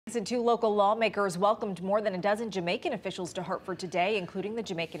And two local lawmakers welcomed more than a dozen Jamaican officials to Hartford today, including the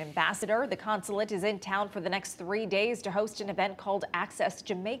Jamaican ambassador. The consulate is in town for the next 3 days to host an event called Access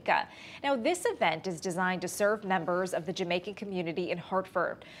Jamaica. Now, this event is designed to serve members of the Jamaican community in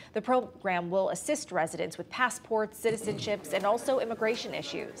Hartford. The program will assist residents with passports, citizenships, and also immigration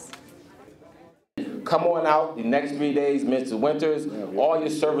issues. Come on out the next 3 days, Mr. Winters. All your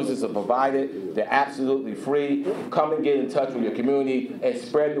services are provided. They're absolutely free. Come and get in touch with your community and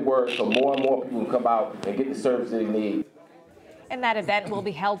spread the word so more and more people can come out and get the services they need. And that event will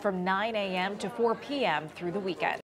be held from 9 a.m. to 4 p.m. through the weekend.